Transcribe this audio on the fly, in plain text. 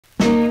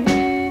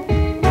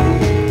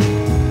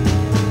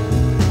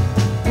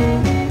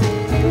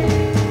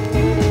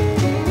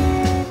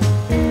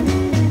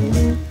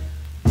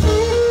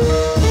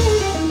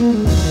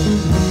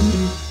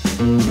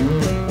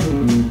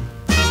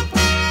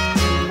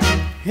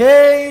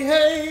Hey,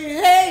 hey,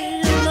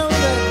 hey, you know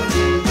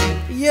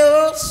that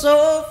you're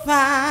so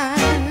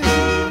fine.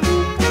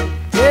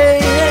 Hey,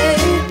 hey,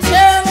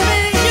 tell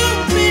me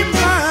you'll be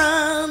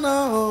mine,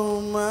 oh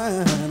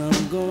mine.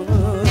 I'm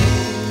gonna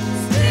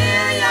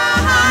steal your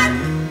heart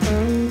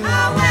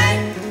away.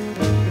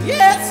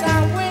 yes, I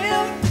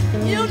will,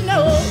 you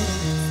know.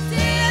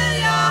 Steal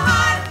your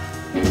heart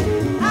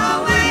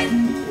away.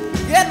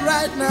 Get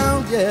right now,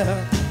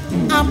 yeah.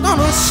 I'm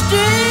gonna steal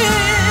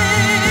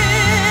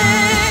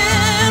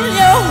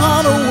your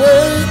heart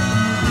away.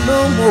 No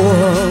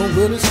more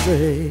will it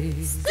stray.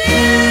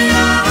 Steal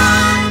your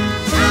heart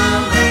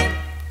away.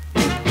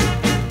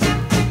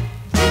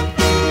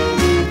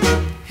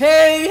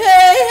 Hey,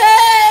 hey,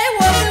 hey,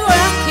 what do I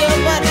care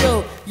about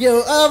your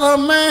other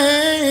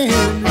man?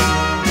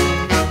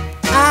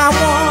 I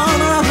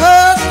wanna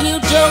hug you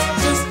just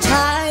as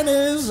tight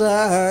as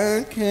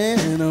I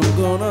can. I'm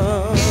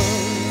gonna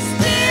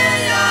Steal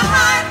your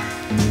heart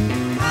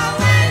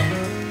away.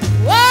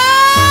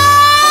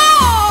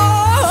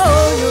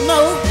 whoa, you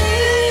know.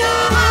 Steal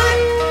your heart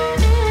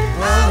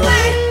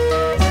away.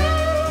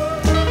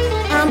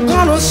 I'm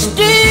gonna steal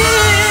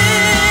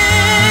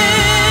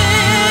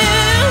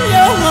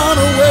your heart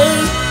away.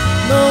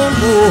 No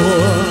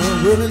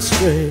more will it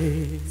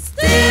stray.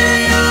 Steal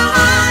your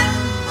heart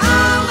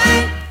away.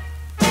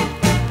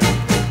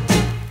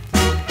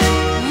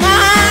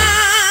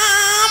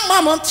 My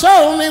mama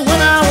told me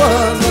when I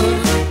was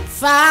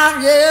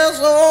 5 years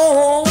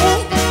old.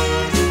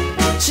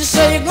 She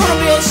said, you're gonna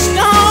be a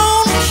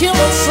stone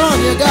killer, son.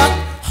 You got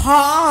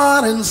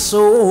heart and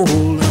soul.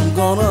 I'm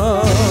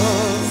gonna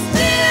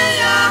Steal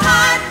your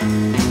heart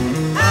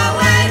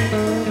away.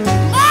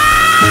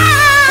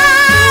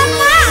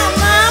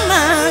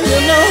 you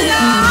know. Steal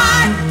your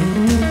heart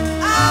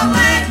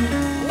away.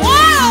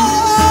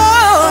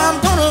 Whoa, I'm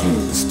gonna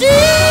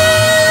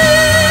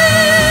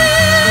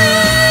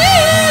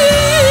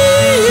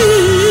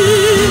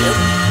steal.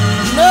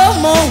 No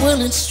more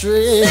will it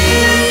stray.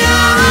 Steal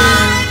your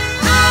heart